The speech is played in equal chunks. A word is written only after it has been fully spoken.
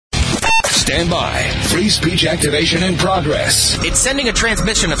Stand by. Free speech activation in progress. It's sending a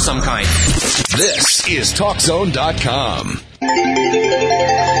transmission of some kind. This is TalkZone.com.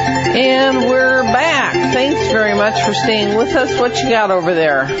 And we're back. Thanks very much for staying with us. What you got over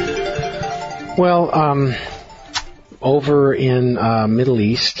there? Well, over in Middle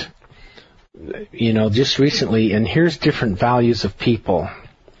East, just recently, and here's different values of people.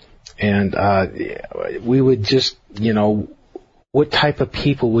 And we would just, what type of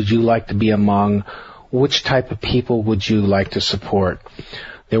people would you like to be among? Which type of people would you like to support?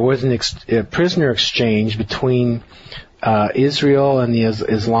 There was a prisoner exchange between Israel and the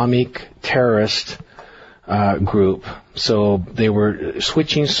Islamic terrorist group. So they were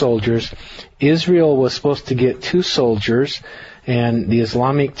switching soldiers. Israel was supposed to get 2 soldiers, and the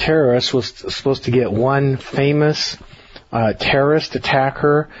Islamic terrorist was supposed to get 1 famous terrorist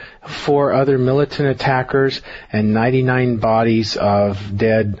attacker, 4 other militant attackers, and 99 bodies of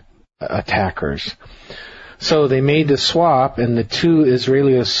dead attackers. So they made the swap, and the 2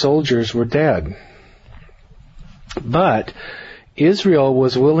 Israeli soldiers were dead. But Israel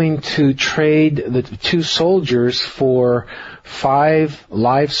was willing to trade the 2 soldiers for 5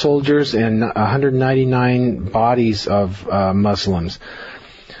 live soldiers and 199 bodies of Muslims.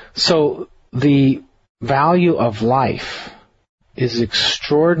 So the value of life is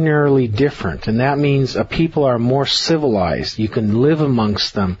extraordinarily different, and that means people are more civilized. You can live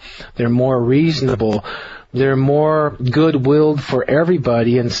amongst them. They're more reasonable. They're more good-willed for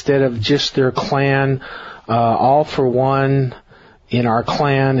everybody instead of just their clan, all for one in our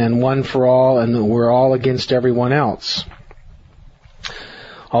clan and one for all, and we're all against everyone else.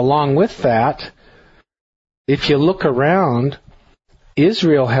 Along with that, if you look around,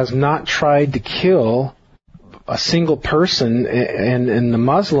 Israel has not tried to kill a single person, and the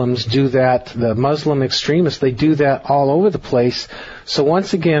Muslims do that. The Muslim extremists, they do that all over the place. So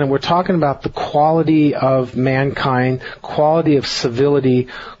once again, we're talking about the quality of mankind, quality of civility,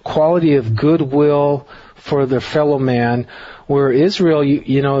 quality of goodwill for their fellow man, where Israel,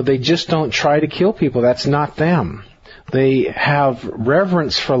 they just don't try to kill people. That's not them. They have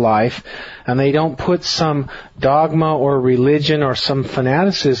reverence for life, and they don't put some dogma or religion or some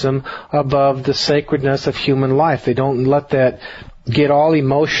fanaticism above the sacredness of human life. They don't let that get all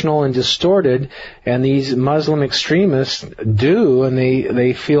emotional and distorted, and these Muslim extremists do, and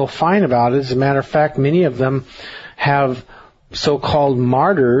they feel fine about it. As a matter of fact, many of them have so-called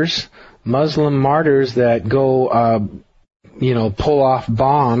martyrs, Muslim martyrs that go pull off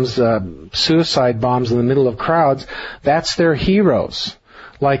bombs, suicide bombs in the middle of crowds. That's their heroes.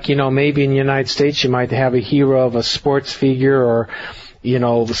 Like, maybe in the United States you might have a hero of a sports figure or,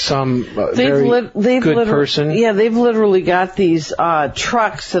 some good person. Yeah, they've literally got these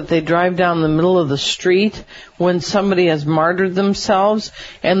trucks that they drive down the middle of the street when somebody has martyred themselves,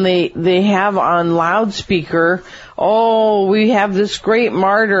 and they have on loudspeaker, oh, we have this great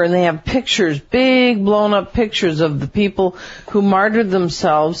martyr, and they have pictures, big blown up pictures of the people who martyred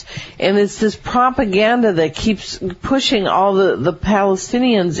themselves, and it's this propaganda that keeps pushing all the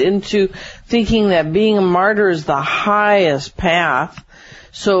Palestinians into thinking that being a martyr is the highest path.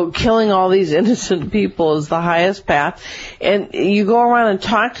 So killing all these innocent people is the highest path. And you go around and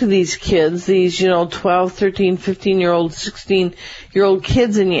talk to these kids, these, 12, 13, 15-year-old, 16-year-old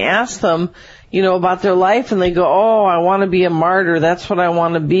kids, and you ask them, about their life, and they go, oh, I want to be a martyr. That's what I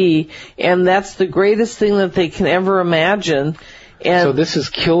want to be. And that's the greatest thing that they can ever imagine. And so this is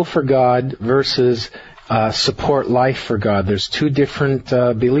kill for God versus support life for God. There's 2 different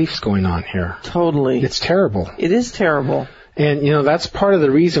beliefs going on here. Totally. It's terrible. It is terrible. And, that's part of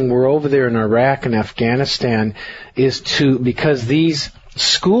the reason we're over there in Iraq and Afghanistan is because these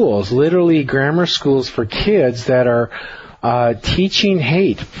schools, literally grammar schools for kids that are teaching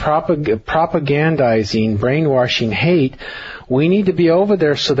hate, propagandizing, brainwashing hate, we need to be over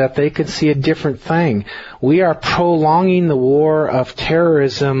there so that they can see a different thing. We are prolonging the war of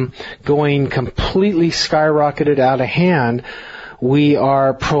terrorism going completely skyrocketed out of hand. We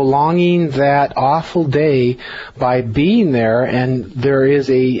are prolonging that awful day by being there, and there is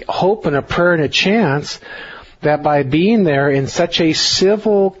a hope and a prayer and a chance that by being there in such a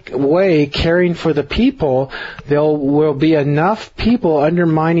civil way, caring for the people, there will be enough people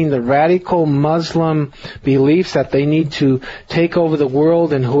undermining the radical Muslim beliefs that they need to take over the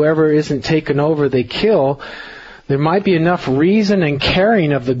world, and whoever isn't taken over, they kill. There might be enough reason and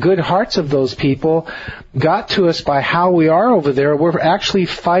caring of the good hearts of those people got to us by how we are over there. We're actually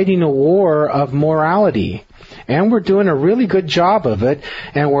fighting a war of morality. And we're doing a really good job of it,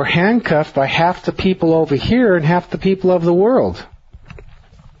 and we're handcuffed by half the people over here and half the people of the world.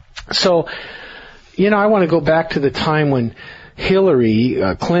 So, I want to go back to the time when Hillary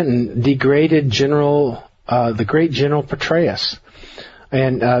Clinton degraded the great General Petraeus.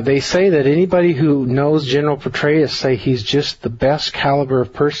 And they say that anybody who knows General Petraeus say he's just the best caliber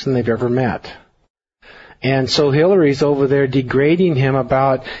of person they've ever met. And so Hillary's over there degrading him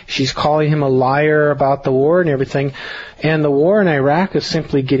she's calling him a liar about the war and everything. And the war in Iraq is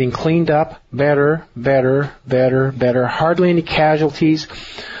simply getting cleaned up better. Hardly any casualties.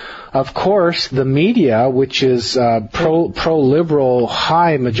 Of course, the media, which is pro-liberal,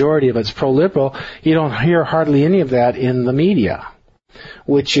 high majority of it's pro-liberal, you don't hear hardly any of that in the media,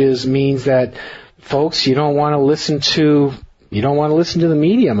 which means that, folks, you don't want to listen to the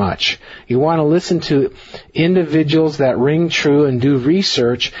media much. You want to listen to individuals that ring true and do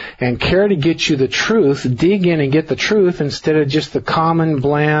research and care to get you the truth, dig in and get the truth instead of just the common,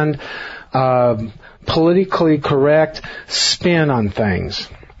 bland, politically correct spin on things.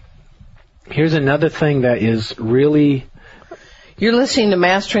 Here's another thing that is really... You're listening to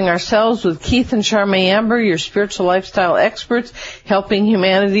Mastering Ourselves with Keith and Charmaine Amber, your spiritual lifestyle experts, helping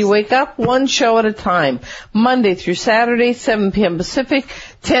humanity wake up one show at a time. Monday through Saturday, 7 p.m. Pacific,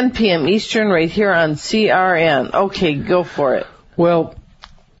 10 p.m. Eastern, right here on CRN. Okay, go for it. Well,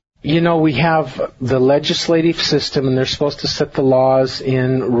 we have the legislative system, and they're supposed to set the laws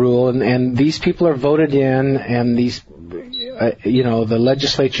in rule, and these people are voted in, and these, the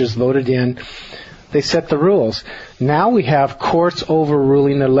legislature's voted in. They set the rules. Now we have courts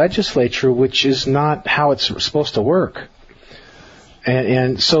overruling the legislature, which is not how it's supposed to work.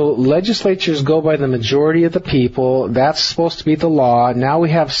 And so legislatures go by the majority of the people. That's supposed to be the law. Now we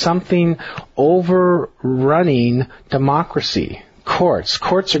have something overrunning democracy. Courts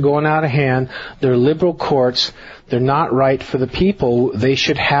are going out of hand. They're liberal courts. They're not right for the people. They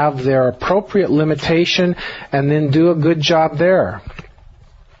should have their appropriate limitation and then do a good job there.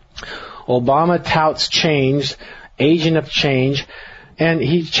 Obama touts change, agent of change, and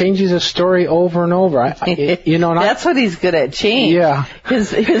he changes his story over and over. That's what he's good at, change. Yeah.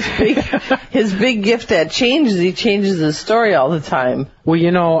 His big gift at change is he changes his story all the time.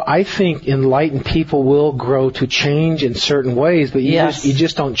 Well, I think enlightened people will grow to change in certain ways, but you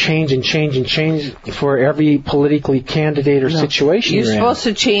just don't change for every politically candidate or situation you're supposed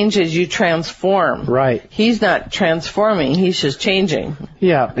to change as you transform. Right. He's not transforming, he's just changing.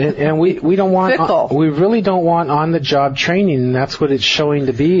 Yeah, and we don't want we really don't want on the job training, and that's what it's showing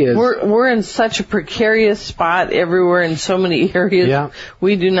to be. We're in such a precarious spot everywhere in so many areas. Yeah.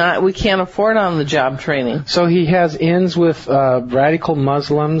 We can't afford on the job training. So he ends with radical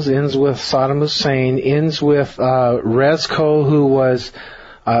Muslims, ends with Saddam Hussein, ends with Rezko, who was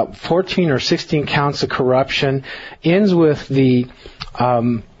 14 or 16 counts of corruption, ends with the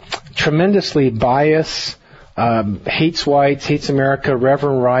tremendously biased, hates whites, hates America,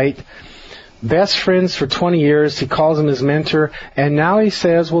 Reverend Wright. Best friends for 20 years, he calls him his mentor, and now he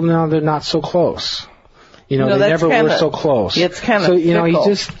says, well, no, they're not so close. They never were so close. It's kind of so, he's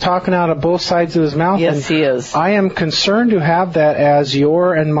just talking out of both sides of his mouth. Yes, and he is. I am concerned to have that as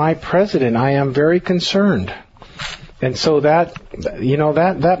your and my president. I am very concerned. And so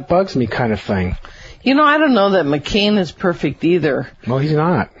that bugs me kind of thing. I don't know that McCain is perfect either. Well, he's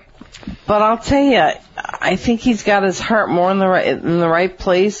not. But I'll tell you, I think he's got his heart more in the right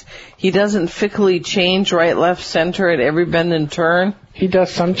place. He doesn't fickly change right, left, center at every bend and turn. He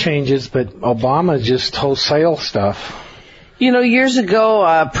does some changes, but Obama just wholesale stuff. Years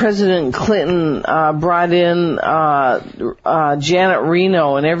ago, President Clinton brought in Janet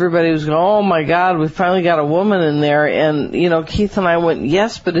Reno, and everybody was going, oh my God, we finally got a woman in there. And, Keith and I went,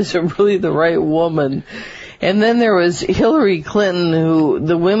 yes, but is it really the right woman? And then there was Hillary Clinton, who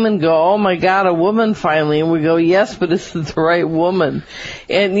the women go, oh my God, a woman finally. And we go, yes, but is it the right woman?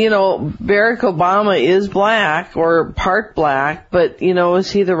 And, Barack Obama is black or part black, but,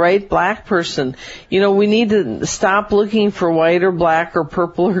 is he the right black person? We need to stop looking for white or black or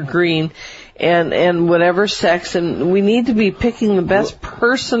purple or green and whatever sex, and we need to be picking the best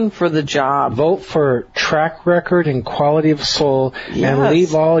person for the job. Vote for track record and quality of soul, and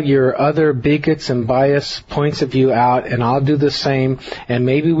leave all your other bigots and biased points of view out, and I'll do the same, and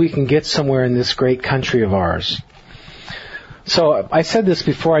maybe we can get somewhere in this great country of ours. So I said this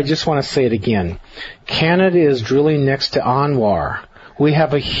before, I just want to say it again. Canada is drilling next to Anwar. We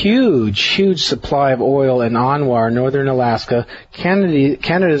have a huge supply of oil in Anwar, northern Alaska.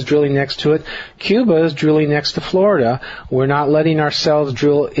 Canada is drilling next to it. Cuba is drilling next to Florida. We're not letting ourselves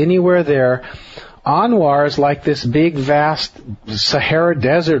drill anywhere there. Anwar is like this big, vast Sahara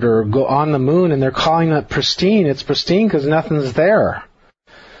desert or go on the moon, and they're calling it pristine. It's pristine because nothing's there.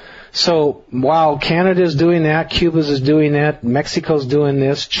 So while Canada's doing that, Cuba's is doing that, Mexico's doing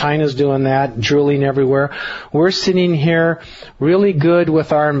this, China's doing that, drilling everywhere, we're sitting here really good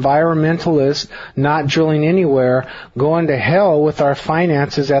with our environmentalists, not drilling anywhere, going to hell with our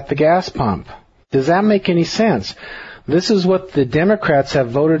finances at the gas pump. Does that make any sense? This is what the Democrats have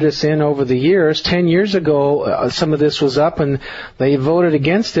voted us in over the years. 10 years ago, some of this was up and they voted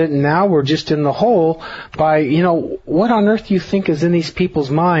against it, and now we're just in the hole by, what on earth do you think is in these people's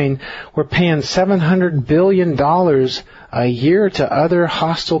mind? We're paying $700 billion a year to other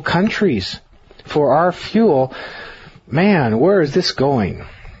hostile countries for our fuel. Man, where is this going?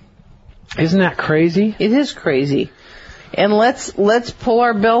 Isn't that crazy? It is crazy. And let's pull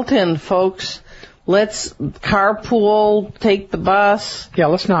our belt in, folks. Let's carpool, take the bus. Yeah,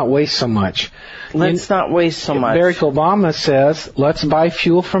 let's not waste so much. Let's not waste so much. Barack Obama says, let's buy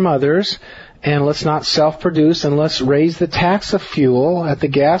fuel from others, and let's not self-produce, and let's raise the tax of fuel at the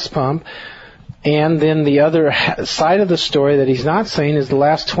gas pump. And then the other side of the story that he's not saying is the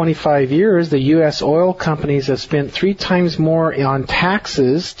last 25 years, the U.S. oil companies have spent 3 times more on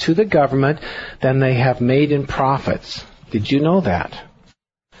taxes to the government than they have made in profits. Did you know that?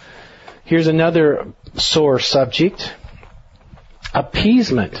 Here's another sore subject.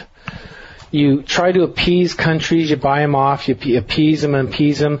 Appeasement. You try to appease countries, you buy them off, you appease them.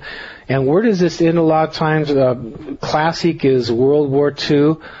 And where does this end a lot of times? Classic is World War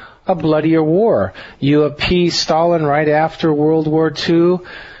II, a bloodier war. You appease Stalin right after World War II.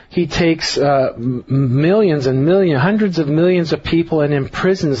 He takes millions and millions, hundreds of millions of people and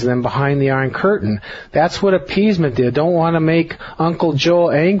imprisons them behind the Iron Curtain. That's what appeasement did. Don't want to make Uncle Joe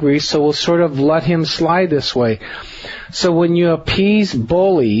angry, so we'll sort of let him slide this way. So when you appease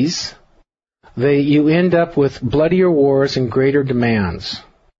bullies, you end up with bloodier wars and greater demands.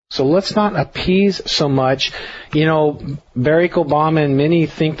 So let's not appease so much. Barack Obama and many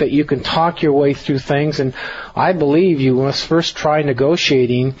think that you can talk your way through things, and I believe you must first try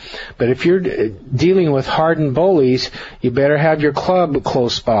negotiating. But if you're dealing with hardened bullies, you better have your club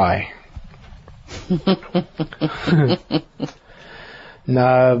close by.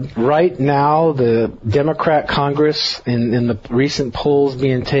 Right now, the Democrat Congress, in the recent polls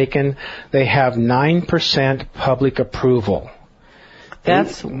being taken, they have 9% public approval.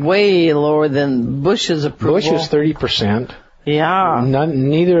 That's way lower than Bush's approval. Bush is 30%. Yeah.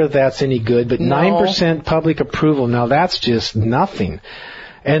 Neither of that's any good, but 9% public approval. Now that's just nothing.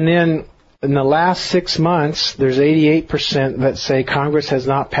 And then in the last 6 months, there's 88% that say Congress has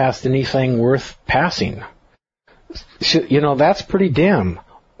not passed anything worth passing. That's pretty dim.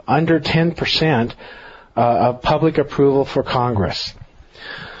 Under 10% of public approval for Congress.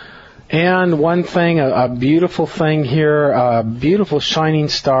 And one thing, a beautiful thing here, a beautiful shining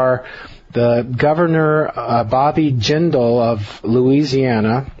star, the governor, Bobby Jindal of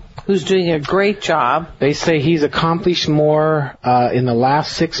Louisiana. Who's doing a great job. They say he's accomplished more in the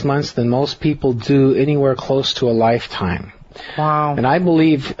last 6 months than most people do anywhere close to a lifetime. Wow. And I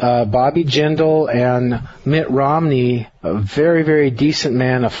believe Bobby Jindal and Mitt Romney, a very, very decent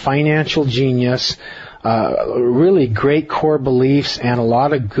man, a financial genius, really great core beliefs and a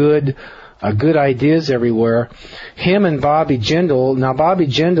lot of good ideas everywhere. Him and Bobby Jindal. Now Bobby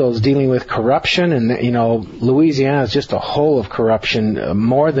Jindal is dealing with corruption, and Louisiana is just a hole of corruption,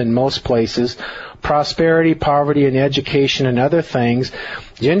 more than most places. Prosperity, poverty, and education and other things.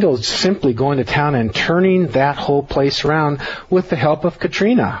 Jindal is simply going to town and turning that whole place around with the help of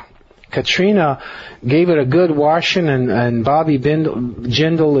Katrina. Katrina gave it a good washing, and Bobby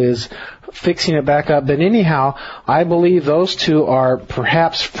Jindal is fixing it back up. But anyhow, I believe those two are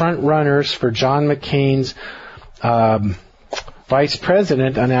perhaps front runners for John McCain's vice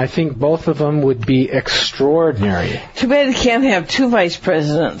president, and I think both of them would be extraordinary. Too bad you can't have 2 vice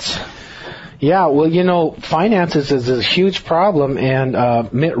presidents. Yeah, well, finances is a huge problem,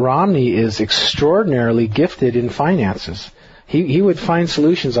 and Mitt Romney is extraordinarily gifted in finances. He would find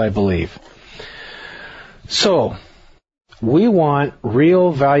solutions, I believe. So, we want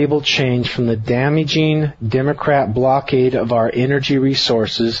real valuable change from the damaging Democrat blockade of our energy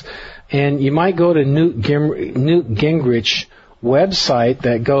resources. And you might go to Newt Gingrich's website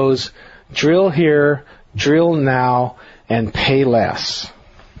that goes, drill here, drill now, and pay less.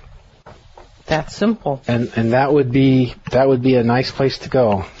 That's simple. And that would be a nice place to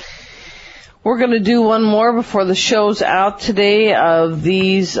go. We're going to do one more before the show's out today of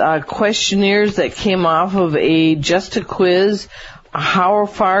these questionnaires that came off of just a quiz. How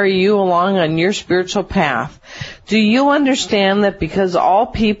far are you along on your spiritual path? Do you understand that because all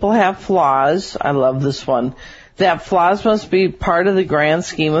people have flaws, I love this one, that flaws must be part of the grand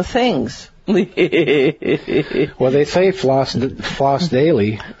scheme of things? Well, they say floss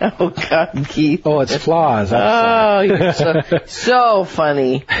daily. Oh, God, Keith. Oh, it's flaws. You're so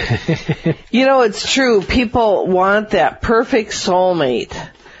funny. You know, it's true. People want that perfect soulmate.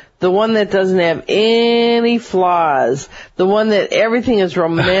 The one that doesn't have any flaws. The one that everything is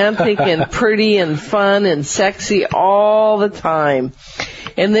romantic and pretty and fun and sexy all the time.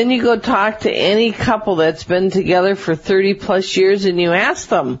 And then you go talk to any couple that's been together for 30 plus years and you ask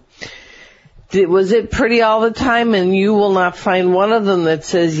them, was it pretty all the time? And you will not find one of them that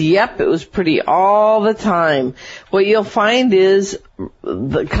says, yep, it was pretty all the time. What you'll find is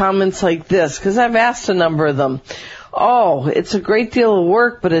the comments like this, because I've asked a number of them. Oh, it's a great deal of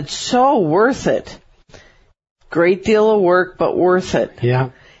work, but it's so worth it. Great deal of work, but worth it. Yeah.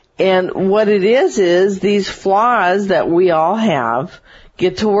 And what it is these flaws that we all have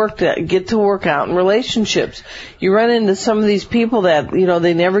get to work out in relationships. You run into some of these people that,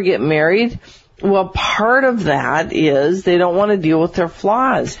 they never get married. Well, part of that is they don't want to deal with their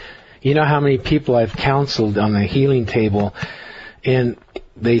flaws. You know how many people I've counseled on the healing table, and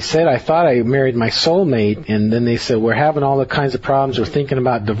they said, I thought I married my soulmate, and then they said, we're having all the kinds of problems, we're thinking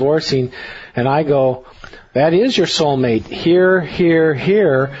about divorcing, and I go, that is your soulmate. Here,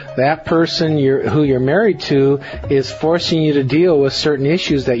 that person who you're married to is forcing you to deal with certain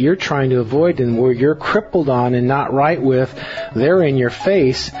issues that you're trying to avoid and where you're crippled on and not right with. They're in your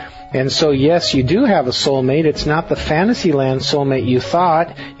face. And so, yes, you do have a soulmate. It's not the Fantasyland soulmate you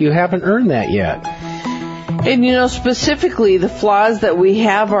thought. You haven't earned that yet. And specifically the flaws that we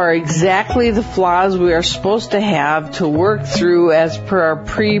have are exactly the flaws we are supposed to have to work through as per our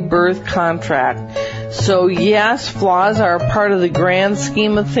pre-birth contract. So yes, flaws are a part of the grand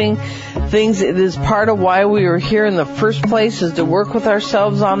scheme of things. It is part of why we are here in the first place, is to work with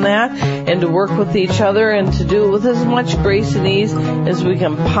ourselves on that and to work with each other and to do it with as much grace and ease as we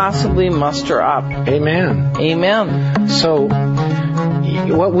can possibly muster up. Amen. Amen. So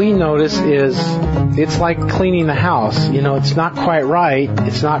what we notice is it's like cleaning the house. It's not quite right.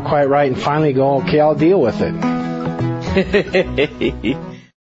 And finally go, okay, I'll deal with it.